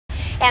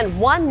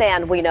And one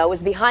man we know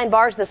is behind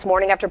bars this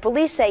morning after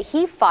police say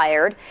he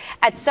fired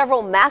at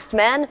several masked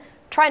men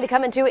trying to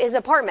come into his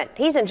apartment.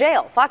 He's in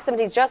jail. Fox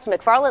 17's Justin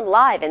McFarland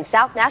live in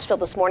South Nashville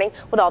this morning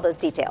with all those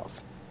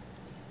details.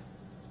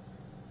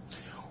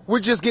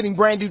 We're just getting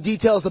brand new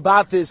details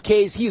about this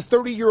case. He is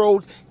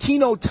 30-year-old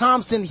Tio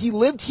Thompson. He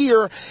lived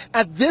here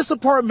at this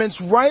apartment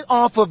right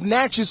off of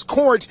Natchez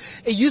Court.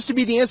 It used to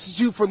be the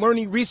Institute for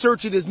Learning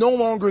Research. It is no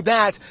longer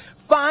that.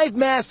 5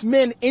 masked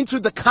men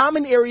entered the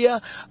common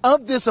area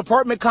of this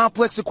apartment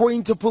complex,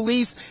 according to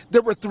police,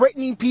 that were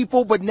threatening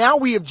people. But now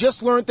we have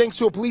just learned, thanks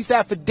to a police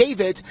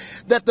affidavit,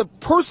 that the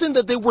person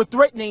that they were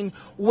threatening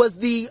was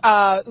the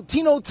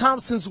Tio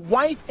Thompson's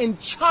wife and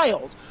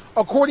child,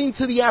 according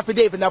to the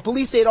affidavit. Now,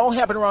 police say it all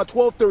happened around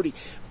 12:30.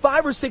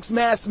 5 or 6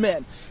 masked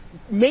men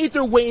made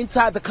their way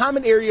inside the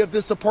common area of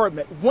this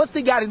apartment. Once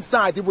they got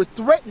inside, they were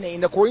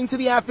threatening, according to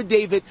the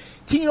affidavit,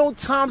 Tio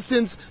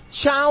Thompson's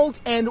child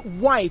and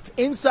wife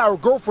inside, or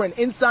girlfriend,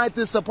 inside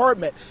this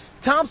apartment.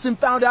 Thompson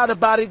found out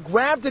about it,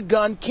 grabbed a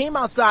gun, came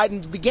outside,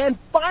 and began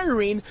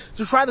firing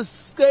to try to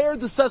scare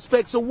the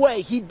suspects away.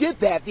 He did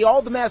that.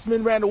 All the masked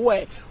men ran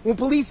away. When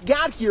police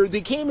got here,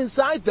 they came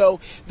inside, though.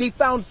 They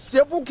found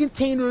several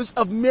containers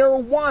of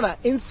marijuana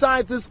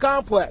inside this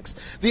complex.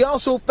 They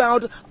also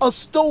found a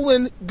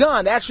stolen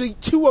gun, actually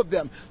 2 of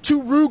them,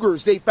 2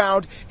 Rugers they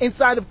found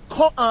inside of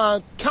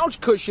couch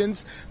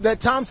cushions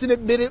that Thompson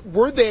admitted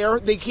were there.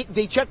 They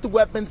checked the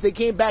weapons. They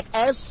came back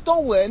as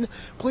stolen.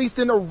 Police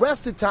then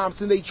arrested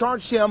Thompson. They charged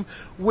him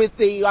with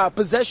the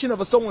possession of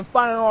a stolen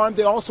firearm.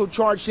 They also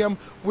charged him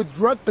with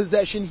drug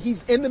possession.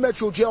 He's in the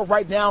Metro jail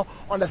right now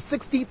on a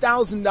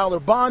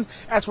 $60,000 bond.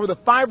 As for the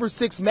 5 or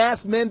 6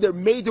 masked men that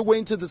made their way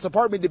into this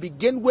apartment to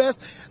begin with,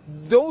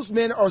 those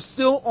men are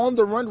still on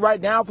the run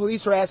right now.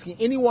 Police are asking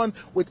anyone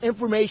with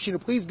information to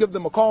please give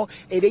them a call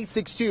at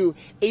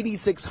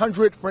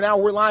 862-8600. For now,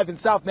 we're live in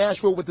South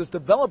Nashville with this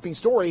developing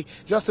story.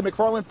 Justin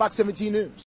McFarland, Fox 17 News.